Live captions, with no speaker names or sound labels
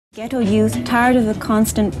Ghetto youth, tired of the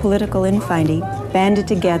constant political infighting, banded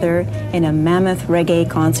together in a mammoth reggae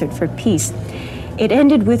concert for peace. It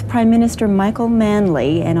ended with Prime Minister Michael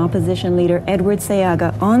Manley and opposition leader Edward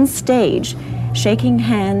Seaga on stage, shaking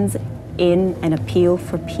hands in an appeal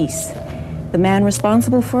for peace. The man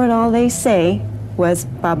responsible for it all, they say, was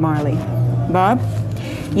Bob Marley. Bob,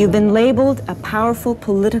 you've been labeled a powerful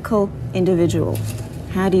political individual.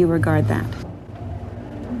 How do you regard that?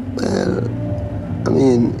 Well, I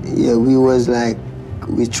mean, yeah, we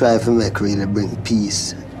try to really bring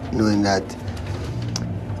peace, knowing that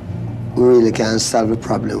we really can't solve a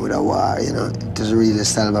problem with a war, you know. It doesn't really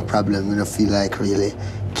solve a problem. We don't feel like really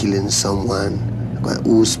killing someone.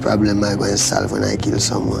 Whose problem am I going to solve when I kill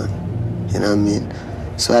someone? You know what I mean?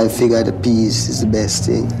 So I figure the peace is the best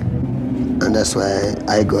thing. And that's why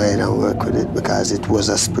I go ahead and work with it, because it was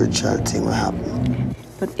a spiritual thing that happened.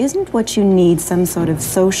 But isn't what you need some sort of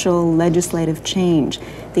social, legislative change?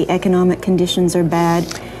 The economic conditions are bad.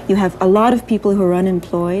 You have a lot of people who are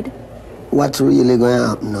unemployed. What's really going to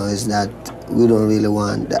happen now is that we don't really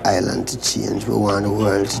want the island to change. We want the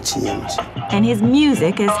world to change. And his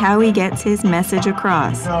music is how he gets his message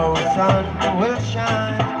across.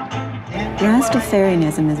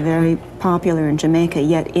 Rastafarianism is very popular in Jamaica,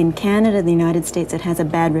 yet in Canada and the United States it has a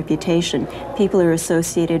bad reputation. People are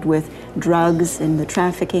associated with drugs and the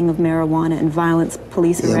trafficking of marijuana and violence,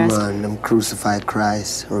 police arrest. Yeah, man, them crucified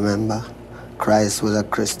Christ, remember? Christ was a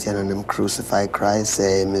Christian and them crucified Christ,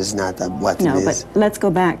 is not what it is. No, but let's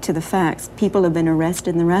go back to the facts. People have been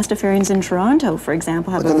arrested, and the Rastafarians in Toronto, for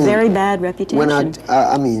example, have a very bad reputation.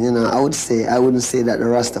 I mean, you know, I wouldn't say that the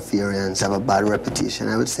Rastafarians have a bad reputation.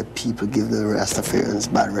 I would say people give the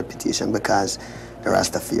Rastafarians bad reputation because the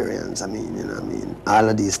Rastafarians, all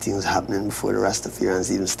of these things happening before the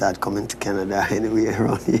Rastafarians even start coming to Canada anywhere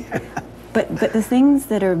around here. But the things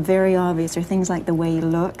that are very obvious are things like the way you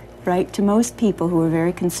look. Right? To most people who are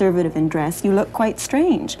very conservative in dress, you look quite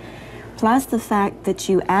strange. Plus the fact that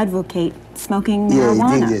you advocate smoking marijuana.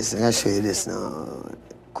 Yeah, you think this. I'll show you this now.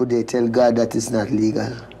 Could they tell God that it's not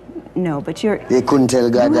legal? No, but They couldn't tell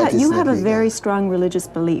God that it's not legal. You have a very strong religious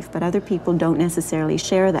belief, but other people don't necessarily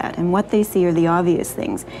share that. And what they see are the obvious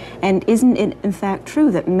things. And isn't it, in fact,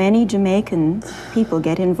 true that many Jamaican people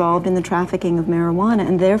get involved in the trafficking of marijuana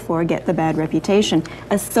and therefore get the bad reputation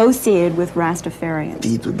associated with Rastafarians?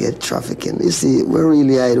 People get trafficking. You see,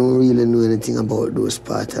 I don't really know anything about those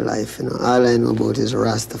parts of life, you know. All I know about is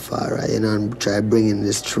Rastafari, you know, and try bringing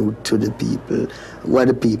this truth to the people. What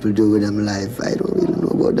the people do with them life, I don't really know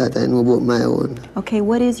about that. I know about my own. Okay,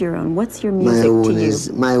 what is your own? What's your music to you?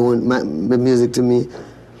 The music to me,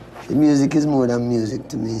 the music is more than music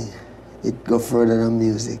to me. It go further than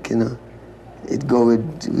music, you know. It go with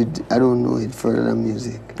I don't know, it further than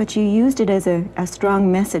music. But you used it as a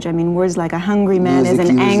strong message. I mean, words like a hungry man is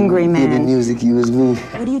an angry man. The music used me.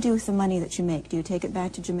 What do you do with the money that you make? Do you take it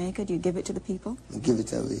back to Jamaica? Do you give it to the people? I give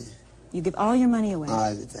it away. You give all your money away?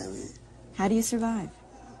 All the time. How do you survive?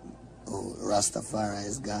 Oh, Rastafari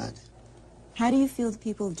is God. How do you feel the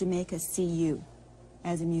people of Jamaica see you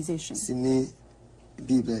as a musician? See me, the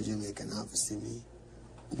people of Jamaica have to see me.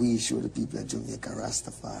 We show the people of Jamaica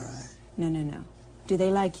Rastafari. No. Do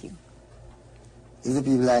they like you? If the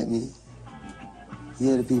people like me,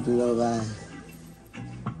 yeah, the people love I.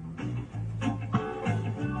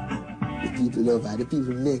 The people love I. The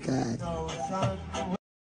people make I.